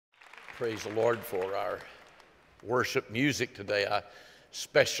Praise the Lord for our worship music today. I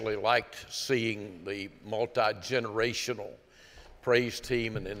especially liked seeing the multi-generational praise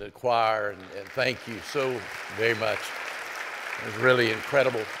team and in the choir, and thank you so very much. It was really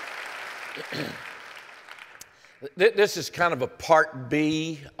incredible. This is kind of a part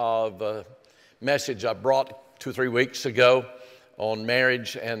B of a message I brought 2 or 3 weeks ago on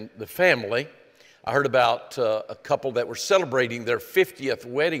marriage and the family. I heard about a couple that were celebrating their 50th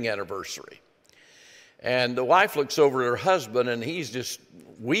wedding anniversary. And the wife looks over at her husband, and he's just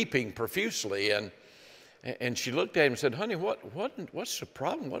weeping profusely. And she looked at him and said, "Honey, what's the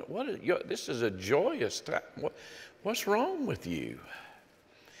problem? This is a joyous time. What's wrong with you?"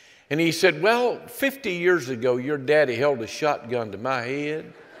 And he said, "Well, 50 years ago, your daddy held a shotgun to my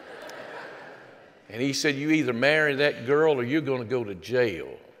head. And he said, you either marry that girl or you're going to go to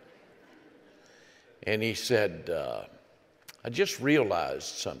jail." And he said, "I just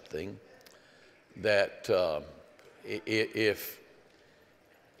realized something, that if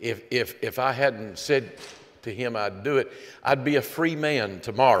I hadn't said to him I'd do it, I'd be a free man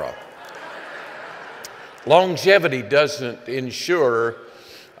tomorrow." Longevity doesn't ensure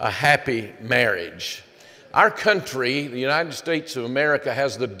a happy marriage. Our country, the United States of America,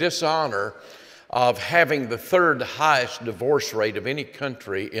 has the dishonor of having the third highest divorce rate of any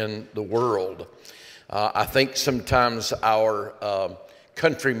country in the world. I think sometimes our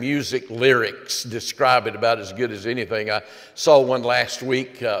country music lyrics describe it about as good as anything. I saw one last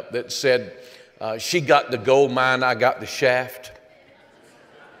week that said, "She got the gold mine, I got the shaft.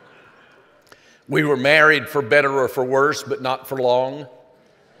 We were married for better or for worse, but not for long."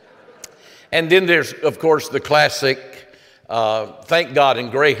 And then there's, of course, the classic, "Thank God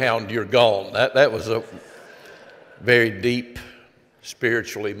in Greyhound you're gone." That was a very deep,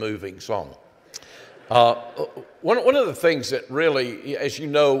 spiritually moving song. One of the things that really, as you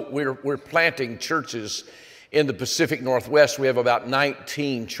know, we're planting churches in the Pacific Northwest. We have about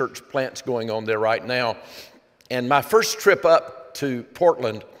 19 church plants going on there right now. And my first trip up to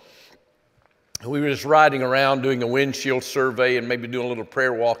Portland, we were just riding around doing a windshield survey and maybe doing a little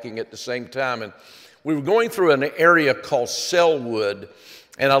prayer walking at the same time. And we were going through an area called Selwood.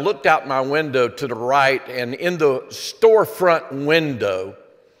 And I looked out my window to the right, and in the storefront window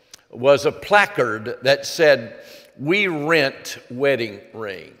was a placard that said, "We rent wedding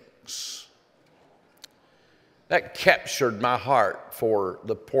rings." That captured my heart for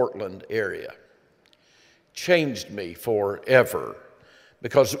the Portland area. Changed me forever,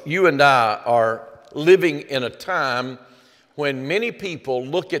 because you and I are living in a time when many people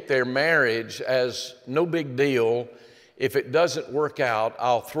look at their marriage as no big deal. If it doesn't work out,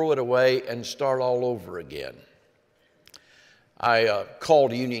 I'll throw it away and start all over again. I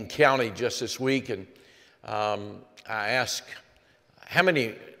called Union County just this week, and I asked, how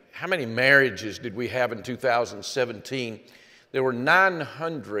many marriages did we have in 2017? There were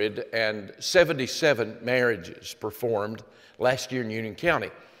 977 marriages performed last year in Union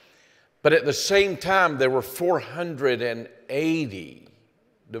County. But at the same time, there were 480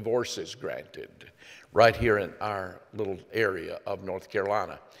 divorces granted right here in our little area of North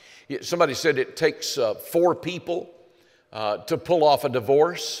Carolina. Somebody said it takes 4 people to pull off a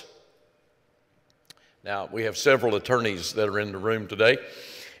divorce. Now, we have several attorneys that are in the room today.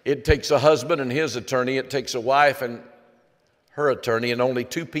 It takes a husband and his attorney. It takes a wife and her attorney, and only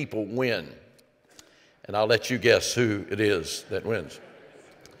 2 people win. And I'll let you guess who it is that wins.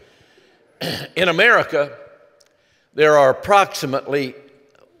 In America, there are approximately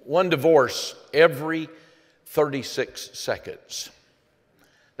 1 divorce every 36 seconds.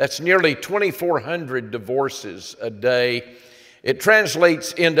 That's nearly 2,400 divorces a day. It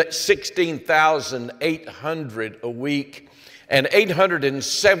translates into 16,800 a week and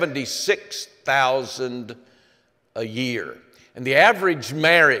 876,000 a year. And the average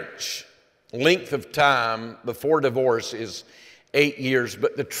marriage length of time before divorce is 8 years.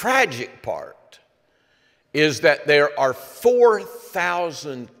 But the tragic part is that there are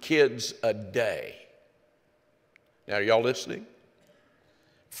 4,000 kids a day. Now, are y'all listening?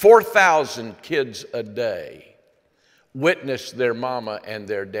 4,000 kids a day witness their mama and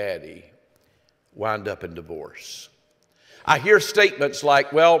their daddy wind up in divorce. I hear statements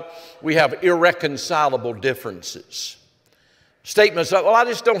like, "Well, we have irreconcilable differences." Statements like, "Well, I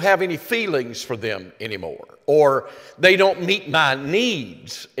just don't have any feelings for them anymore," or "They don't meet my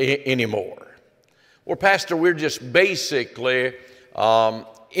needs anymore." Well, Pastor, we're just basically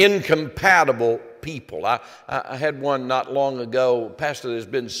incompatible people. I had one not long ago. Pastor, there's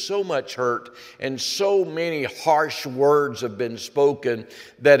been so much hurt and so many harsh words have been spoken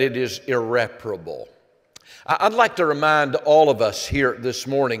that it is irreparable. I'd like to remind all of us here this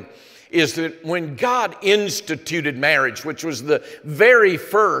morning, is that when God instituted marriage, which was the very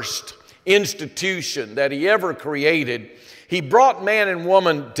first institution that He ever created, He brought man and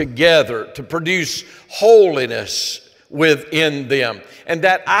woman together to produce holiness within them. And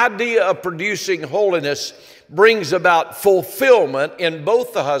that idea of producing holiness brings about fulfillment in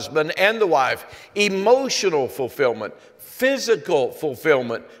both the husband and the wife, emotional fulfillment, physical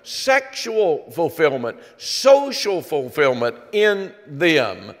fulfillment, sexual fulfillment, social fulfillment in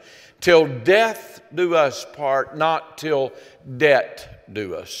them, till death do us part, not till debt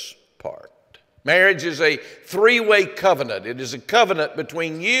do us part. Marriage is a three-way covenant. It is a covenant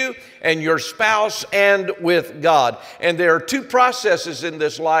between you and your spouse and with God. And there are two processes in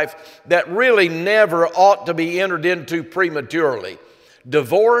this life that really never ought to be entered into prematurely: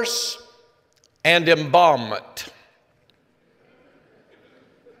 divorce and embalmment.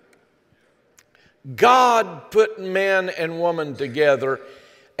 God put man and woman together,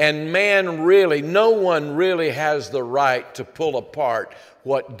 and no one really has the right to pull apart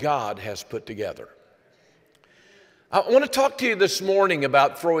what God has put together. I want to talk to you this morning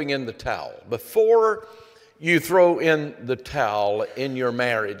about throwing in the towel. Before you throw in the towel in your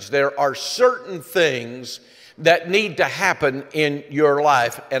marriage, there are certain things that need to happen in your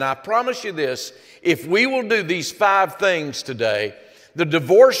life. And I promise you this, if we will do these 5 things today, the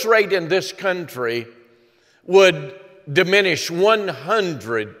divorce rate in this country would diminish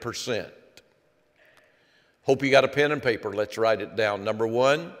 100%. Hope you got a pen and paper. Let's write it down. Number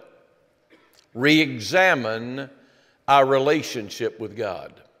 1, re-examine our relationship with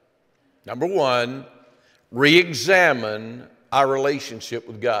God. Number 1, re-examine our relationship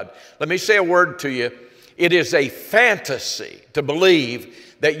with God. Let me say a word to you. It is a fantasy to believe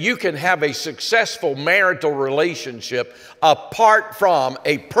that you can have a successful marital relationship apart from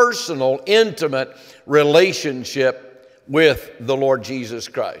a personal, intimate relationship with the Lord Jesus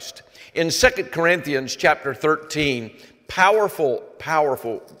Christ. In 2 Corinthians chapter 13, powerful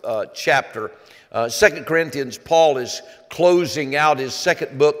chapter. 2 Corinthians, Paul is closing out his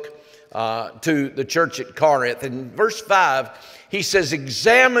second book to the church at Corinth. In verse 5, he says,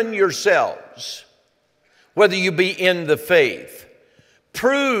 "Examine yourselves, whether you be in the faith.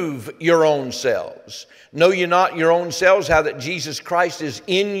 Prove your own selves. Know ye not your own selves how that Jesus Christ is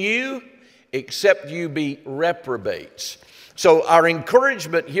in you, except you be reprobates." So our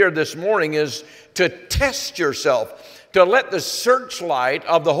encouragement here this morning is to test yourself, to let the searchlight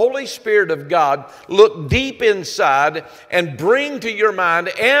of the Holy Spirit of God look deep inside and bring to your mind,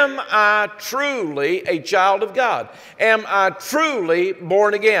 am I truly a child of God? Am I truly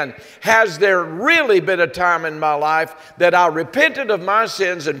born again? Has there really been a time in my life that I repented of my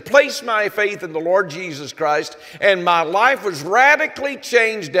sins and placed my faith in the Lord Jesus Christ, and my life was radically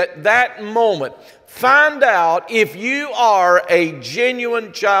changed at that moment? Find out if you are a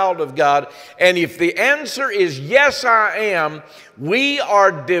genuine child of God. And if the answer is yes, I am, we are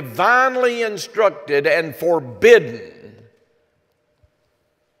divinely instructed and forbidden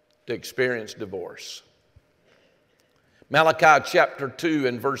to experience divorce. Malachi chapter 2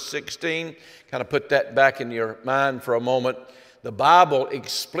 and verse 16, kind of put that back in your mind for a moment. The Bible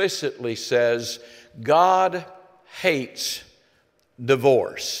explicitly says God hates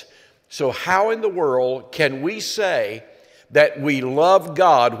divorce. So how in the world can we say that we love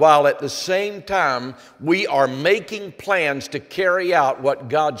God while at the same time we are making plans to carry out what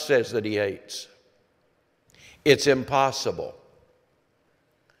God says that He hates? It's impossible.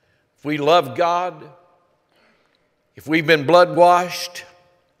 If we love God, if we've been blood washed,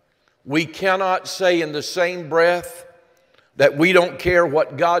 we cannot say in the same breath that we don't care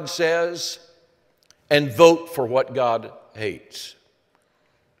what God says and vote for what God hates.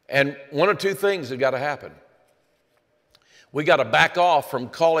 And one or two things have got to happen. We got to back off from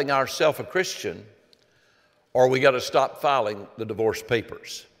calling ourselves a Christian, or we got to stop filing the divorce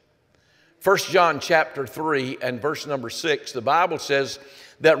papers. 1 John chapter 3 and verse number 6, the Bible says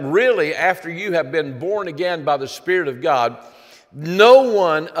that really after you have been born again by the Spirit of God, no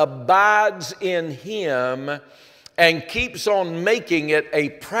one abides in Him and keeps on making it a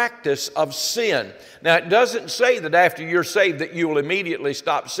practice of sin. Now, it doesn't say that after you're saved that you will immediately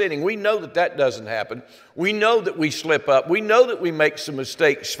stop sinning. We know that that doesn't happen. We know that we slip up. We know that we make some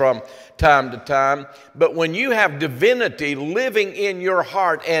mistakes from time to time. But when you have divinity living in your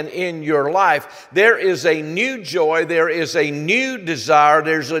heart and in your life, there is a new joy, there is a new desire,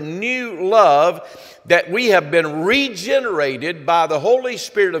 there's a new love, that we have been regenerated by the Holy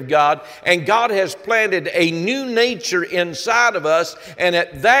Spirit of God, and God has planted a new nature inside of us, and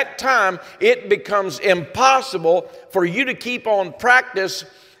at that time it becomes impossible for you to keep on practice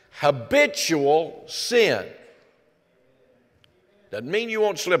habitual sin. Doesn't mean you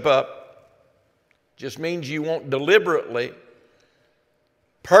won't slip up. Just means you won't deliberately,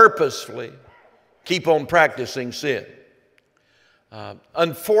 purposefully keep on practicing sin.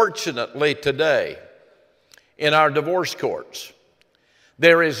 Unfortunately, today, in our divorce courts,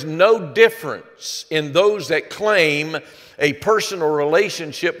 there is no difference in those that claim a personal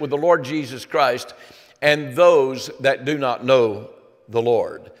relationship with the Lord Jesus Christ and those that do not know the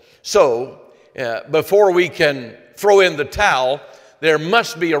Lord. So, before we can throw in the towel, there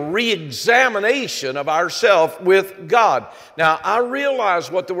must be a re-examination of ourselves with God. Now, I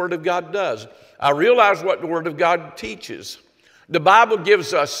realize what the Word of God does. I realize what the Word of God teaches. The Bible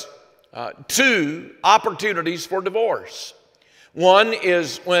gives us two opportunities for divorce. One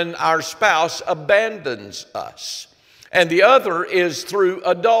is when our spouse abandons us, and the other is through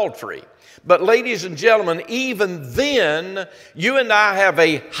adultery. But ladies and gentlemen, even then, you and I have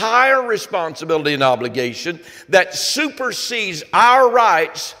a higher responsibility and obligation that supersedes our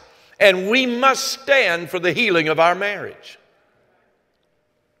rights, and we must stand for the healing of our marriage.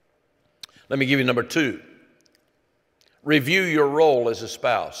 Let me give you number two. Review your role as a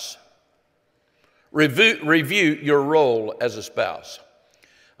spouse. Review your role as a spouse.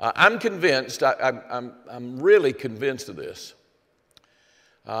 I'm convinced, I'm really convinced of this,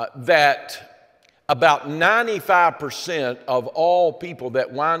 that about 95% of all people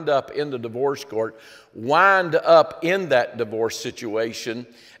that wind up in the divorce court wind up in that divorce situation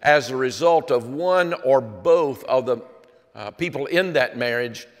as a result of one or both of the people in that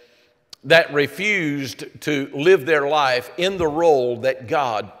marriage that refused to live their life in the role that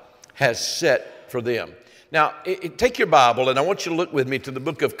God has set for them. Now, take your Bible, and I want you to look with me to the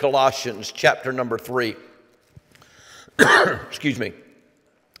book of Colossians, chapter number 3. Excuse me.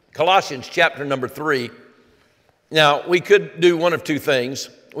 Colossians, chapter number 3. Now, we could do one of two things.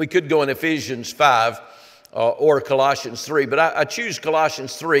 We could go in Ephesians 5 or Colossians 3, but I choose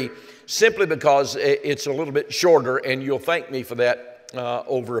Colossians 3 simply because it's a little bit shorter, and you'll thank me for that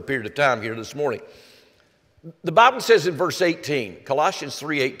over a period of time here this morning. The Bible says in verse 18, Colossians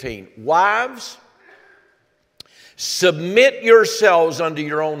 3:18, wives, submit yourselves unto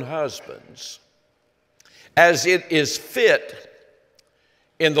your own husbands, as it is fit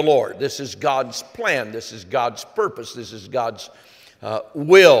in the Lord. This is God's plan. This is God's purpose. This is God's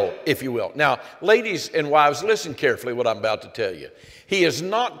will, if you will. Now, ladies and wives, listen carefully what I'm about to tell you. He is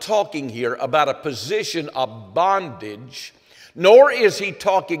not talking here about a position of bondage, nor is he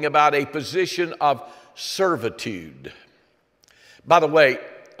talking about a position of servitude. By the way,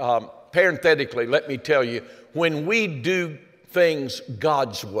 parenthetically, let me tell you, when we do things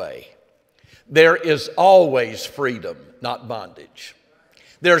God's way, there is always freedom, not bondage.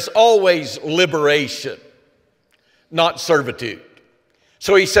 There's always liberation, not servitude.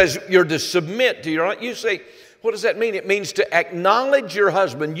 So he says you're to submit to your own. You say, what does that mean? It means to acknowledge your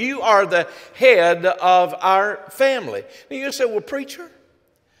husband. You are the head of our family. And you say, well, preacher,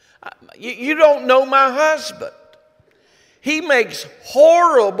 you don't know my husband. He makes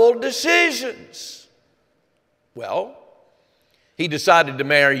horrible decisions. Well, he decided to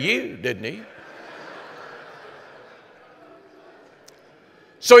marry you, didn't he?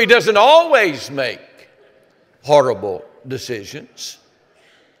 So he doesn't always make horrible decisions.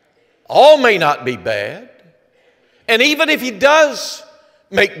 All may not be bad. And even if he does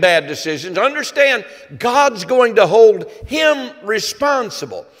make bad decisions, understand God's going to hold him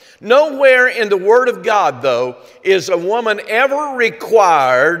responsible. Nowhere in the Word of God, though, is a woman ever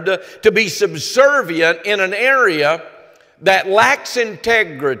required to be subservient in an area that lacks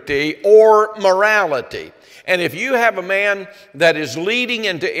integrity or morality. And if you have a man that is leading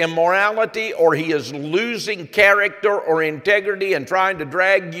into immorality, or he is losing character or integrity and trying to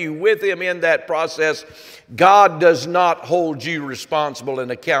drag you with him in that process, God does not hold you responsible and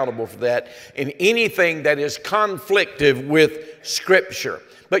accountable for that in anything that is conflictive with Scripture.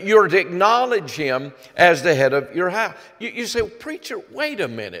 But you're to acknowledge him as the head of your house. You say, well, preacher, wait a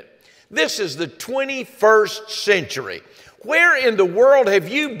minute. This is the 21st century. Where in the world have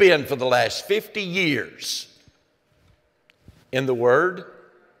you been for the last 50 years? In the Word?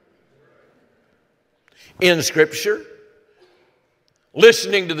 In Scripture?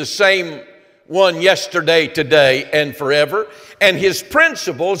 Listening to the same one yesterday, today, and forever. And his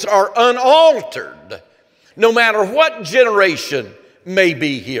principles are unaltered, no matter what generation may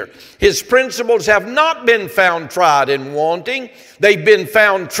be here. His principles have not been found tried and wanting. They've been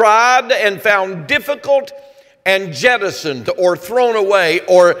found tried and found difficult and jettisoned or thrown away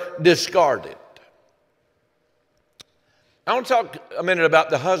or discarded. I want to talk a minute about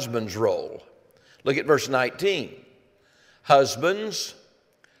the husband's role. Look at verse 19. Husbands,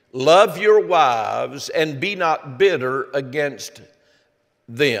 love your wives and be not bitter against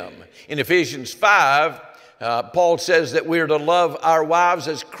them. In Ephesians 5, Paul says that we're to love our wives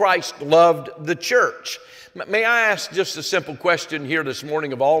as Christ loved the church. May I ask just a simple question here this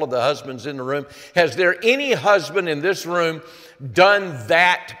morning of all of the husbands in the room? Has there any husband in this room done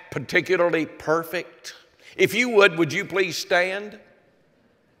that particularly perfect? If you would you please stand?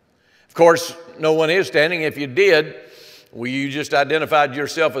 Of course, no one is standing. If you did, well, you just identified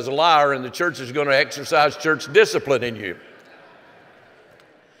yourself as a liar, and the church is going to exercise church discipline in you.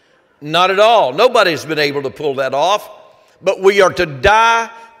 Not at all. Nobody's been able to pull that off, but we are to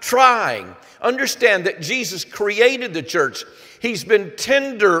die trying. Understand that Jesus created the church. He's been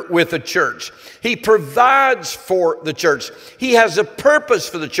tender with the church. He provides for the church. He has a purpose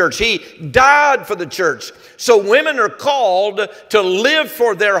for the church. He died for the church. So women are called to live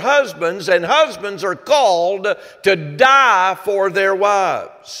for their husbands, and husbands are called to die for their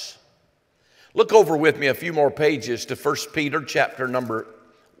wives. Look over with me a few more pages to 1 Peter chapter number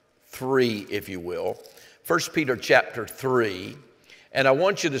 3, if you will. 1 Peter chapter 3. And I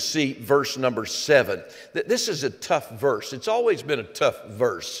want you to see verse number 7. This is a tough verse. It's always been a tough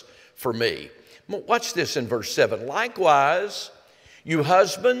verse for me. Watch this in verse 7. Likewise, you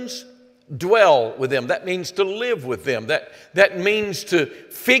husbands, dwell with them. That means to live with them. That means to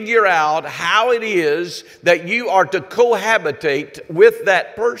figure out how it is that you are to cohabitate with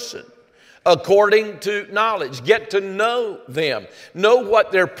that person. According to knowledge, get to know them. Know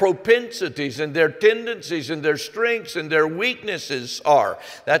what their propensities and their tendencies and their strengths and their weaknesses are.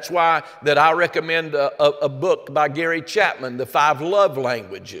 That's why that I recommend a book by Gary Chapman, The 5 Love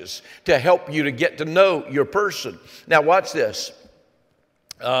Languages, to help you to get to know your person. Now watch this.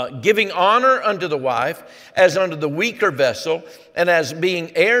 Giving honor unto the wife as unto the weaker vessel, and as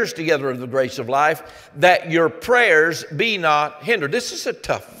being heirs together of the grace of life, that your prayers be not hindered. This is a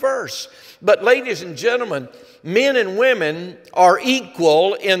tough verse. But ladies and gentlemen, men and women are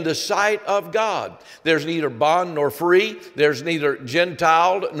equal in the sight of God. There's neither bond nor free. There's neither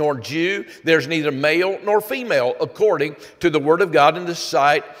Gentile nor Jew. There's neither male nor female, according to the Word of God in the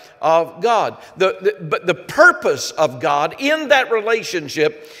sight of God. But the purpose of God in that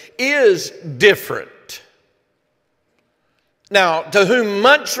relationship is different. Now, to whom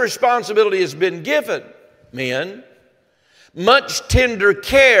much responsibility has been given, men, much tender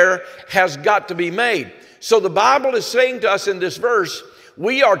care has got to be made. So the Bible is saying to us in this verse,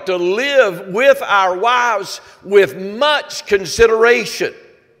 we are to live with our wives with much consideration.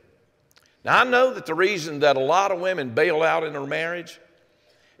 Now I know that the reason that a lot of women bail out in their marriage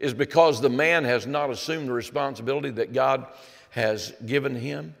is because the man has not assumed the responsibility that God has given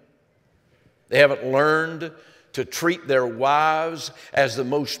him. They haven't learned to treat their wives as the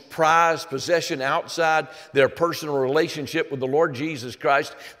most prized possession outside their personal relationship with the Lord Jesus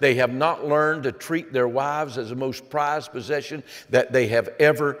Christ. They have not learned to treat their wives as the most prized possession that they have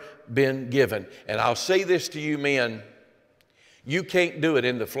ever been given. And I'll say this to you men, you can't do it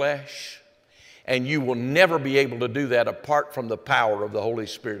in the flesh, and you will never be able to do that apart from the power of the Holy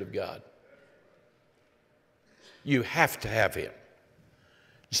Spirit of God. You have to have Him.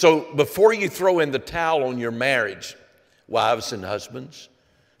 So before you throw in the towel on your marriage, wives and husbands,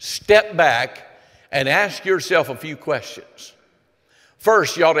 step back and ask yourself a few questions.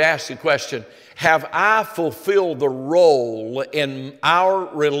 First, you ought to ask the question, have I fulfilled the role in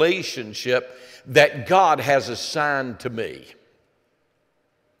our relationship that God has assigned to me?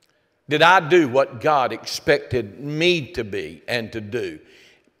 Did I do what God expected me to be and to do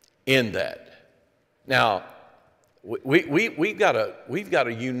in that? Now, we've got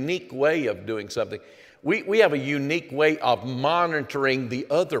a unique way of doing something. We have a unique way of monitoring the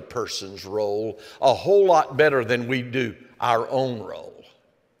other person's role a whole lot better than we do our own role.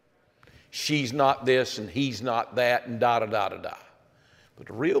 She's not this and he's not that and da-da-da-da-da. But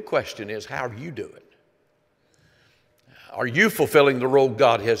the real question is, how are you doing? Are you fulfilling the role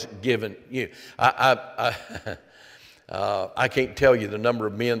God has given you? I can't tell you the number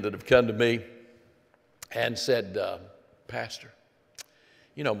of men that have come to me and said, Pastor,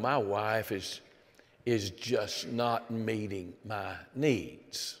 you know, my wife is just not meeting my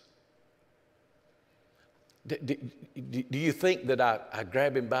needs. Do you think that I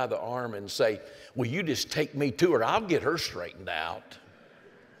grab him by the arm and say, will you just take me to her? I'll get her straightened out.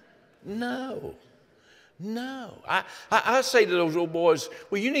 No. I say to those old boys,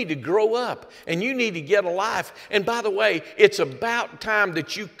 well, you need to grow up and you need to get a life. And by the way, it's about time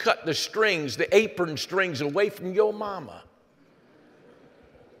that you cut the strings, the apron strings away from your mama.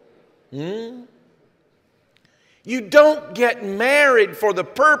 You don't get married for the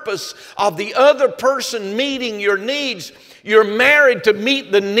purpose of the other person meeting your needs. You're married to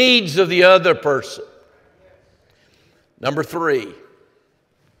meet the needs of the other person. Number 3,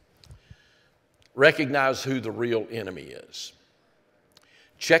 recognize who the real enemy is.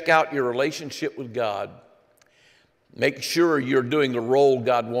 Check out your relationship with God. Make sure you're doing the role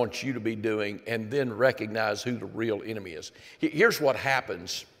God wants you to be doing, and then recognize who the real enemy is. Here's what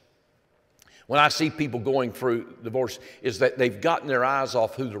happens when I see people going through divorce, is that they've gotten their eyes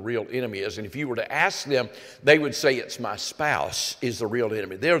off who the real enemy is. And if you were to ask them, they would say, it's my spouse is the real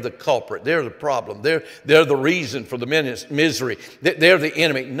enemy. They're the culprit. They're the problem. They're the reason for the misery. They're the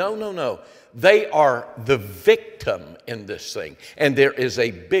enemy. No, no, no. They are the victim in this thing. And there is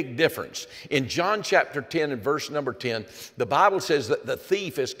a big difference. In John chapter 10 and verse number 10, the Bible says that the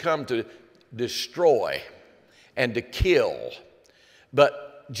thief has come to destroy and to kill. But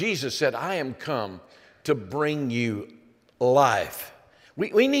Jesus said, I am come to bring you life.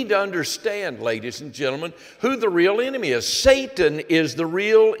 We need to understand, ladies and gentlemen, who the real enemy is. Satan is the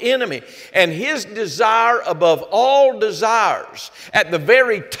real enemy. And his desire above all desires, at the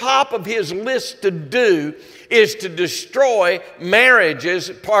very top of his list to do, is to destroy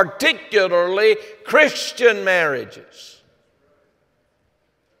marriages, particularly Christian marriages.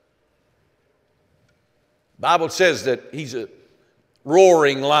 The Bible says that he's a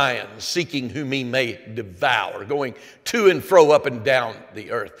roaring lion, seeking whom he may devour, going to and fro up and down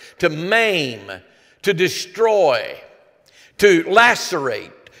the earth, to maim, to destroy, to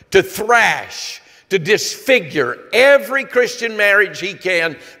lacerate, to thrash, to disfigure every Christian marriage he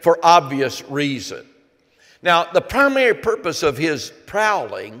can for obvious reason. Now, the primary purpose of his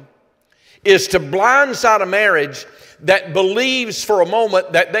prowling is to blindside a marriage that believes for a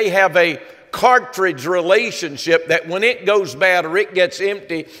moment that they have a cartridge relationship, that when it goes bad or it gets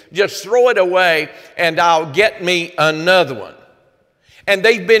empty, just throw it away and I'll get me another one. And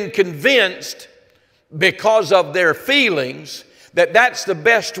they've been convinced, because of their feelings, that that's the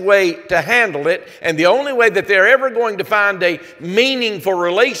best way to handle it, and the only way that they're ever going to find a meaningful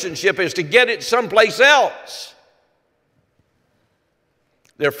relationship is to get it someplace else.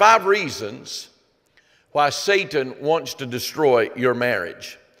 There are 5 reasons why Satan wants to destroy your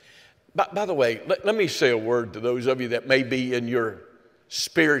marriage. By the way, let me say a word to those of you that may be in your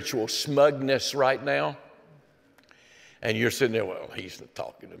spiritual smugness right now. And you're sitting there, well, he's not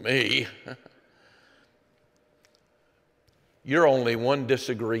talking to me. You're only one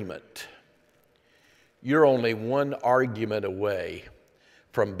disagreement. You're only one argument away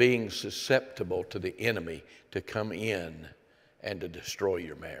from being susceptible to the enemy to come in and to destroy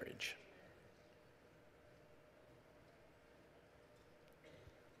your marriage.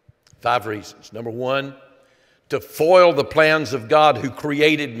 5 reasons. Number 1, to foil the plans of God who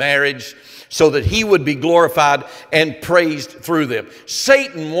created marriage so that he would be glorified and praised through them.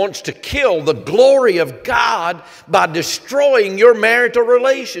 Satan wants to kill the glory of God by destroying your marital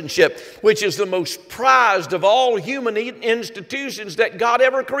relationship, which is the most prized of all human institutions that God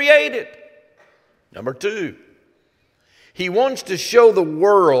ever created. Number 2, he wants to show the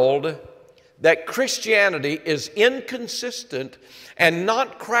world that Christianity is inconsistent and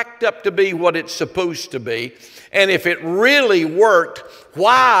not cracked up to be what it's supposed to be. And if it really worked,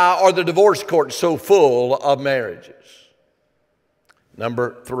 why are the divorce courts so full of marriages?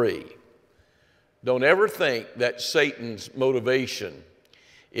 Number 3, don't ever think that Satan's motivation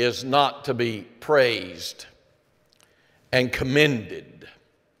is not to be praised and commended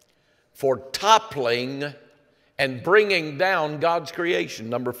for toppling and bringing down God's creation.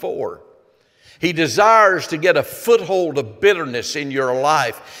 Number 4, he desires to get a foothold of bitterness in your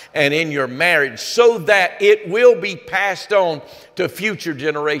life and in your marriage so that it will be passed on to future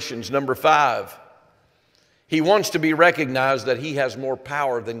generations. Number 5, he wants to be recognized that he has more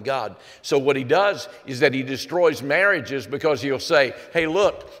power than God. So what he does is that he destroys marriages because he'll say, hey,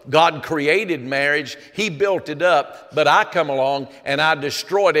 look, God created marriage. He built it up, but I come along and I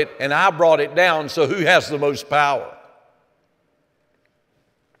destroyed it and I brought it down. So who has the most power?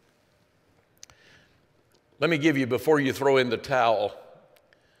 Let me give you, before you throw in the towel,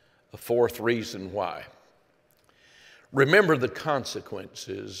 a 4th reason why. Remember the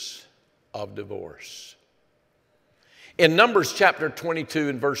consequences of divorce. In Numbers chapter 22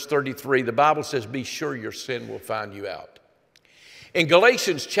 and verse 33, the Bible says, be sure your sin will find you out. In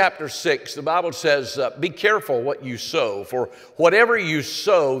Galatians chapter 6, the Bible says, be careful what you sow, for whatever you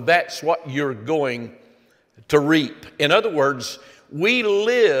sow, that's what you're going to reap. In other words, we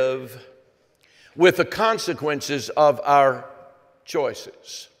live with the consequences of our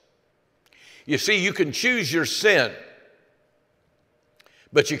choices. You see, you can choose your sin,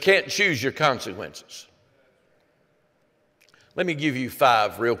 but you can't choose your consequences. Let me give you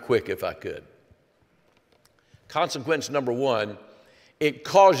 5 real quick if I could. Consequence number 1, it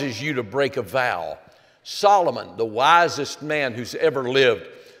causes you to break a vow. Solomon, the wisest man who's ever lived,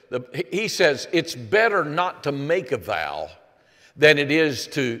 he says it's better not to make a vow than it is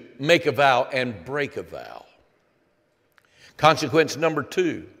to make a vow and break a vow. Consequence number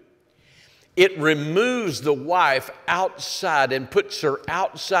 2, it removes the wife outside and puts her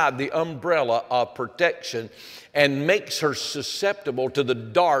outside the umbrella of protection and makes her susceptible to the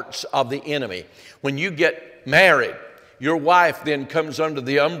darts of the enemy. When you get married, your wife then comes under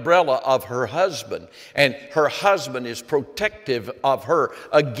the umbrella of her husband, and her husband is protective of her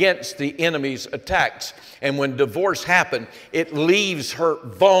against the enemy's attacks. And when divorce happens, it leaves her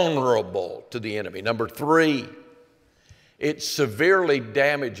vulnerable to the enemy. Number 3, it severely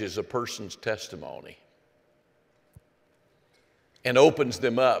damages a person's testimony and opens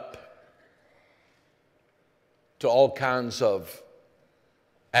them up to all kinds of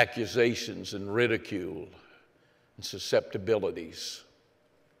accusations and ridicule and susceptibilities.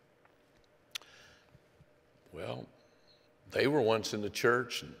 Well, they were once in the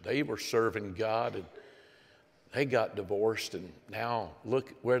church and they were serving God and they got divorced, and now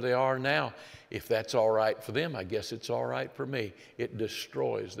look where they are now. If that's all right for them, I guess it's all right for me. It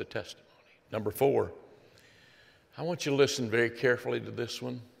destroys the testimony. Number 4, I want you to listen very carefully to this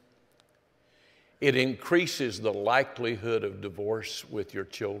one. It increases the likelihood of divorce with your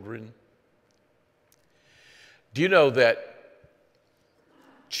children. Do you know that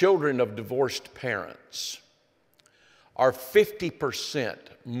children of divorced parents are 50%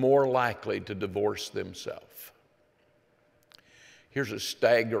 more likely to divorce themselves? Here's a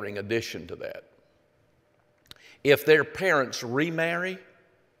staggering addition to that. If their parents remarry,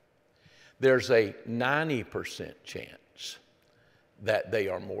 there's a 90% chance that they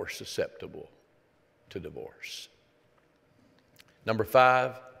are more susceptible to divorce. Number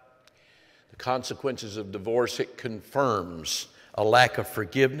 5, the consequences of divorce, it confirms a lack of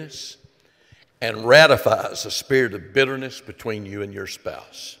forgiveness and ratifies a spirit of bitterness between you and your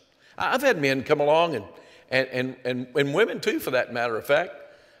spouse. I've had men come along and women too, for that matter of fact.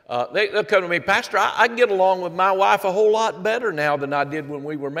 They'll come to me, Pastor, I get along with my wife a whole lot better now than I did when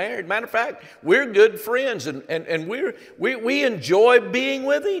we were married. Matter of fact, we're good friends, and we enjoy being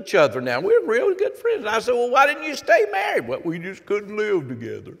with each other now. We're real good friends. And I said, well, why didn't you stay married? Well, we just couldn't live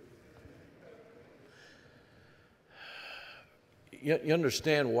together. You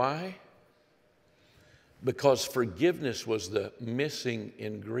understand why? Because forgiveness was the missing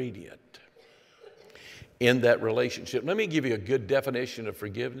ingredient in that relationship. Let me give you a good definition of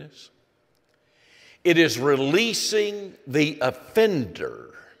forgiveness. It is releasing the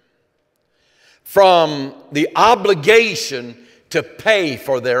offender from the obligation to pay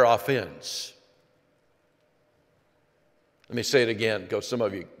for their offense. Let me say it again, because some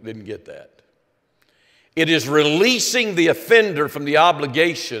of you didn't get that. It is releasing the offender from the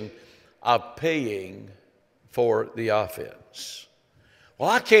obligation of paying for the offense. Well,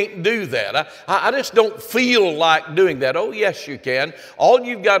 I can't do that. I just don't feel like doing that. Oh, yes, you can. All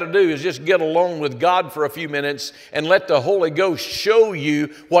you've got to do is just get alone with God for a few minutes and let the Holy Ghost show you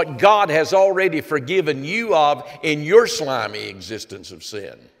what God has already forgiven you of in your slimy existence of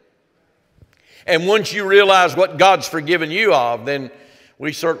sin. And once you realize what God's forgiven you of, then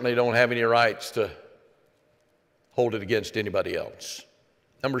we certainly don't have any rights to hold it against anybody else.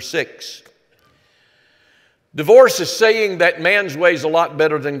 Number 6. Divorce is saying that man's way is a lot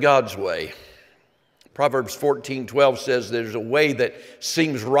better than God's way. Proverbs 14:12 says there's a way that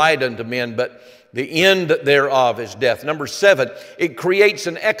seems right unto men, but the end thereof is death. Number 7, it creates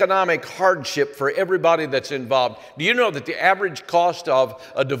an economic hardship for everybody that's involved. Do you know that the average cost of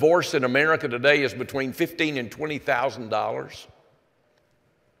a divorce in America today is between $15,000 and $20,000?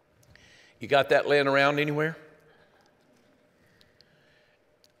 You got that laying around anywhere?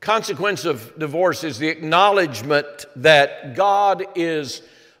 Consequence of divorce is the acknowledgement that God is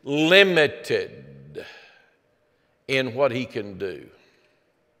limited in what He can do.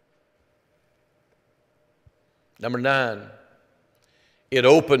 Number 9, it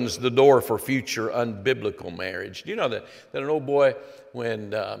opens the door for future unbiblical marriage. Do you know that an old boy, when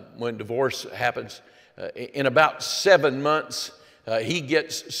divorce happens, in about 7 months, he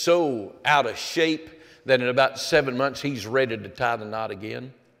gets so out of shape that in about 7 months he's ready to tie the knot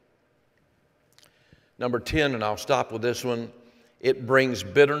again? Number 10, and I'll stop with this one, it brings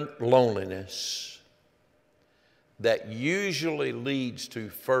bitter loneliness that usually leads to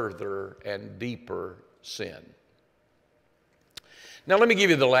further and deeper sin. Now, let me give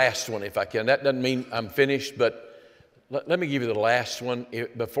you the last one if I can. That doesn't mean I'm finished, but let me give you the last one.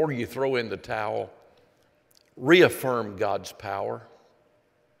 Before you throw in the towel, reaffirm God's power.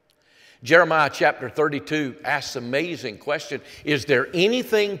 Jeremiah chapter 32 asks an amazing question. Is there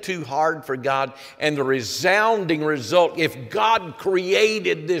anything too hard for God? And the resounding result, if God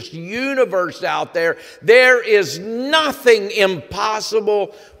created this universe out there, there is nothing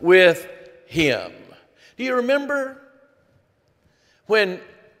impossible with Him. Do you remember when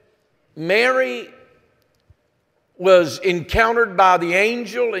Mary was encountered by the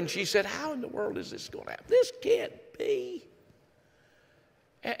angel and she said, how in the world is this going to happen? This can't be.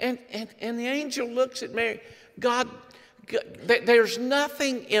 And the angel looks at Mary. God, there's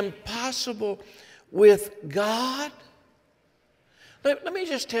nothing impossible with God. Let me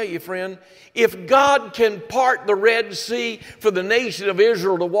just tell you, friend, if God can part the Red Sea for the nation of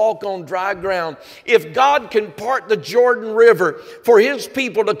Israel to walk on dry ground, if God can part the Jordan River for His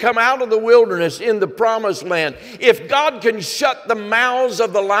people to come out of the wilderness in the promised land, if God can shut the mouths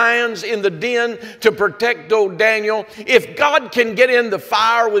of the lions in the den to protect old Daniel, if God can get in the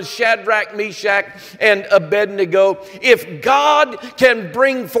fire with Shadrach, Meshach, and Abednego, if God can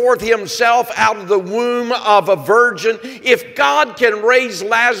bring forth Himself out of the womb of a virgin, if God can raise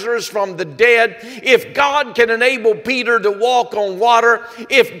Lazarus from the dead, if God can enable Peter to walk on water,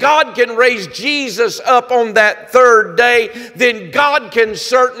 if God can raise Jesus up on that third day, then God can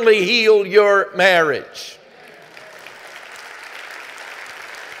certainly heal your marriage.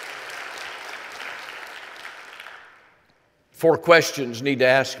 Four questions need to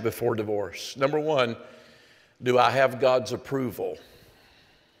ask before divorce. Number one, do I have God's approval?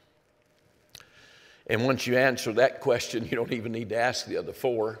 And once you answer that question, you don't even need to ask the other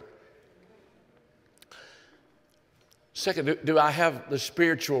four. Second, do I have the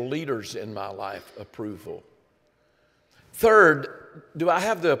spiritual leaders in my life approval? Third, do I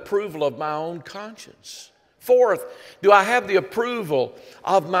have the approval of my own conscience? Fourth, do I have the approval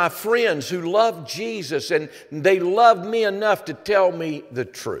of my friends who love Jesus and they love me enough to tell me the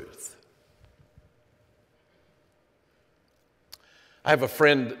truth? I have a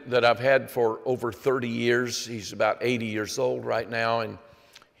friend that I've had for over 30 years. He's about 80 years old right now, and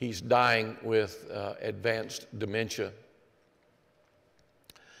he's dying with advanced dementia.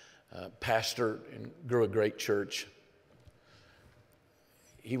 Pastor and grew a great church.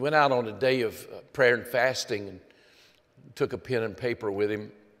 He went out on a day of prayer and fasting and took a pen and paper with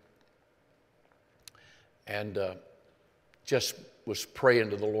him and just was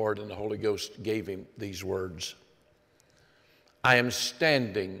praying to the Lord, and the Holy Ghost gave him these words. I am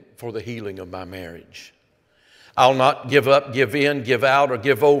standing for the healing of my marriage. I'll not give up, give in, give out, or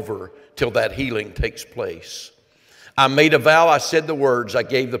give over till that healing takes place. I made a vow, I said the words, I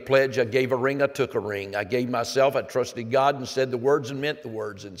gave the pledge, I gave a ring, I took a ring. I gave myself, I trusted God and said the words and meant the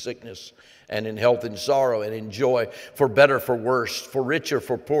words in sickness and in health and sorrow and in joy, for better, for worse, for richer,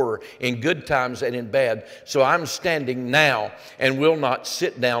 for poorer, in good times and in bad. So I'm standing now and will not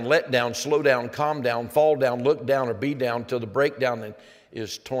sit down, let down, slow down, calm down, fall down, look down, or be down till the breakdown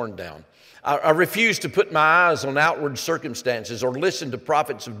is torn down. I refuse to put my eyes on outward circumstances or listen to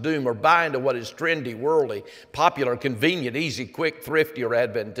prophets of doom or buy into what is trendy, worldly, popular, convenient, easy, quick, thrifty, or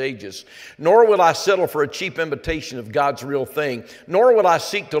advantageous. Nor will I settle for a cheap imitation of God's real thing. Nor will I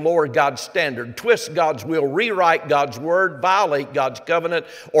seek to lower God's standard, twist God's will, rewrite God's word, violate God's covenant,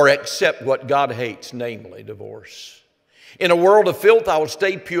 or accept what God hates, namely divorce. In a world of filth, I will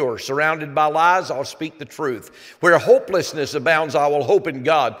stay pure. Surrounded by lies, I'll speak the truth. Where hopelessness abounds, I will hope in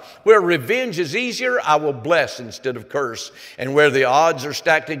God. Where revenge is easier, I will bless instead of curse. And where the odds are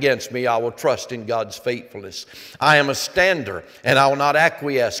stacked against me, I will trust in God's faithfulness. I am a stander, and I will not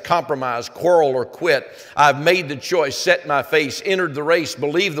acquiesce, compromise, quarrel, or quit. I've made the choice, set my face, entered the race,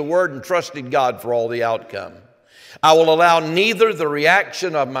 believed the word, and trusted God for all the outcome. I will allow neither the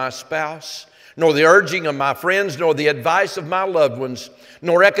reaction of my spouse, nor the urging of my friends, nor the advice of my loved ones,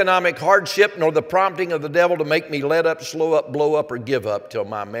 nor economic hardship, nor the prompting of the devil to make me let up, slow up, blow up, or give up till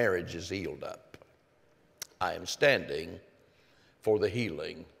my marriage is healed up. I am standing for the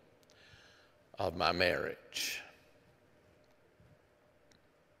healing of my marriage.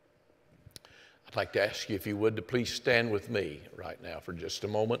 I'd like to ask you, if you would, to please stand with me right now for just a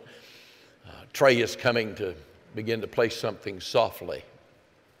moment. Trey is coming to begin to play something softly.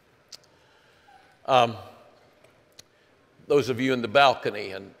 Those of you in the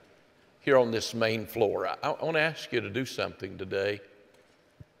balcony and here on this main floor, I want to ask you to do something today.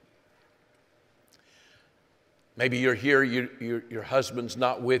 Maybe you're here, your husband's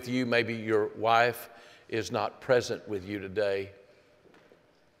not with you. Maybe your wife is not present with you today.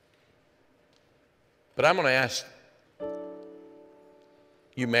 But I'm going to ask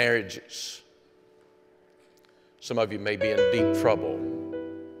you marriages. Some of you may be in deep trouble.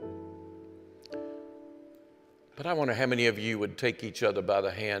 But I wonder how many of you would take each other by the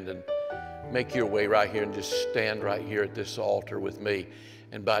hand and make your way right here and just stand right here at this altar with me.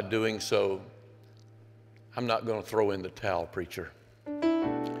 And by doing so, I'm not going to throw in the towel, preacher.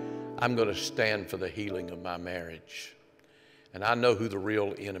 I'm going to stand for the healing of my marriage. And I know who the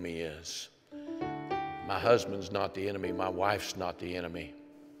real enemy is. My husband's not the enemy. My wife's not the enemy.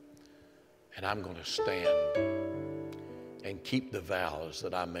 And I'm going to stand and keep the vows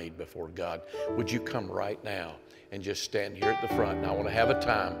that I made before God. Would you come right now and just stand here at the front? And I want to have a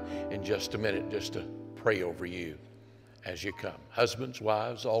time in just a minute just to pray over you as you come. Husbands,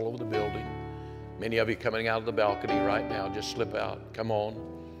 wives, all over the building. Many of you coming out of the balcony right now, just slip out. Come on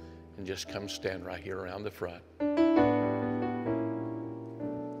and just come stand right here around the front.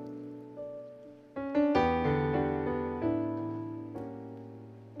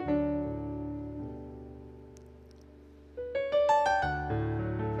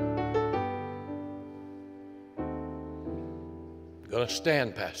 I'm going to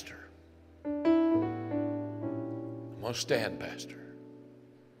stand, Pastor. I'm going to stand, Pastor.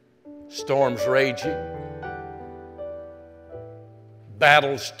 Storm's raging.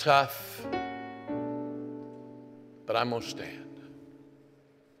 Battle's tough. But I'm going to stand.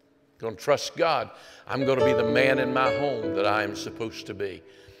 Going to trust God. I'm going to be the man in my home that I am supposed to be.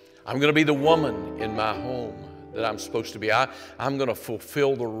 I'm going to be the woman in my home that I'm supposed to be. I'm going to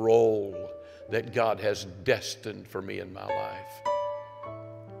fulfill the role that God has destined for me in my life.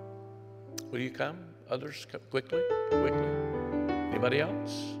 Will you come? Others, come quickly, quickly. Anybody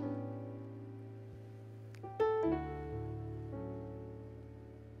else?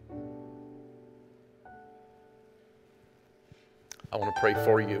 I want to pray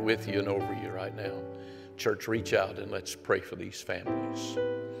for you, with you, and over you right now. Church, reach out and let's pray for these families.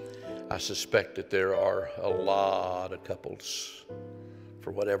 I suspect that there are a lot of couples,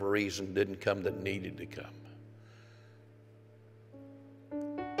 for whatever reason, didn't come that needed to come.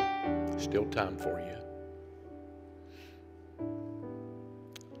 Still time for you.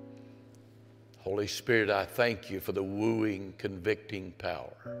 Holy Spirit, I thank you for the wooing, convicting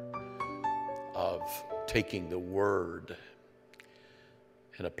power of taking the word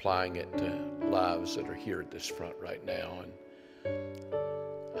and applying it to lives that are here at this front right now. And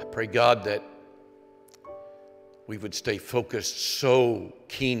I pray, God, that we would stay focused so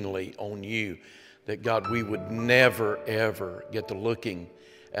keenly on you that, God, we would never, ever get to looking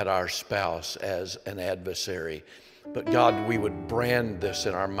at our spouse as an adversary. But God, we would brand this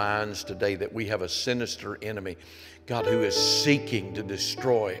in our minds today that we have a sinister enemy, God, who is seeking to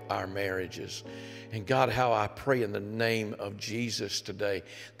destroy our marriages. And God, how I pray in the name of Jesus today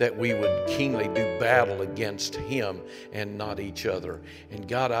that we would keenly do battle against him and not each other. And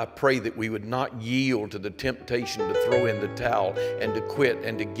God, I pray that we would not yield to the temptation to throw in the towel and to quit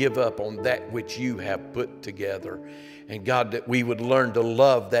and to give up on that which you have put together. And God, that we would learn to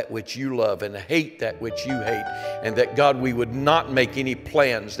love that which you love and hate that which you hate. And that, God, we would not make any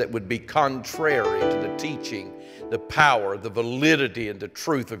plans that would be contrary to the teaching, the power, the validity, and the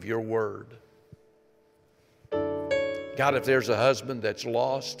truth of your word. God, if there's a husband that's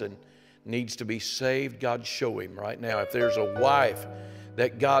lost and needs to be saved, God, show him right now. If there's a wife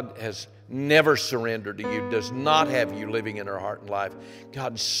that God has never surrendered to you, does not have you living in her heart and life,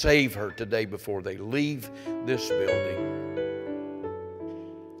 God, save her today before they leave this building.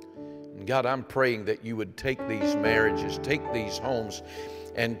 And God, I'm praying that you would take these marriages, take these homes,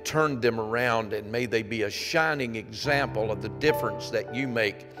 and turn them around, and may they be a shining example of the difference that you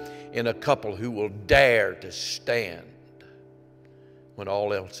make in a couple who will dare to stand when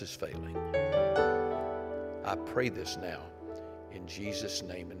all else is failing. I pray this now in Jesus'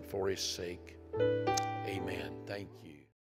 name and for his sake. Amen. Thank you.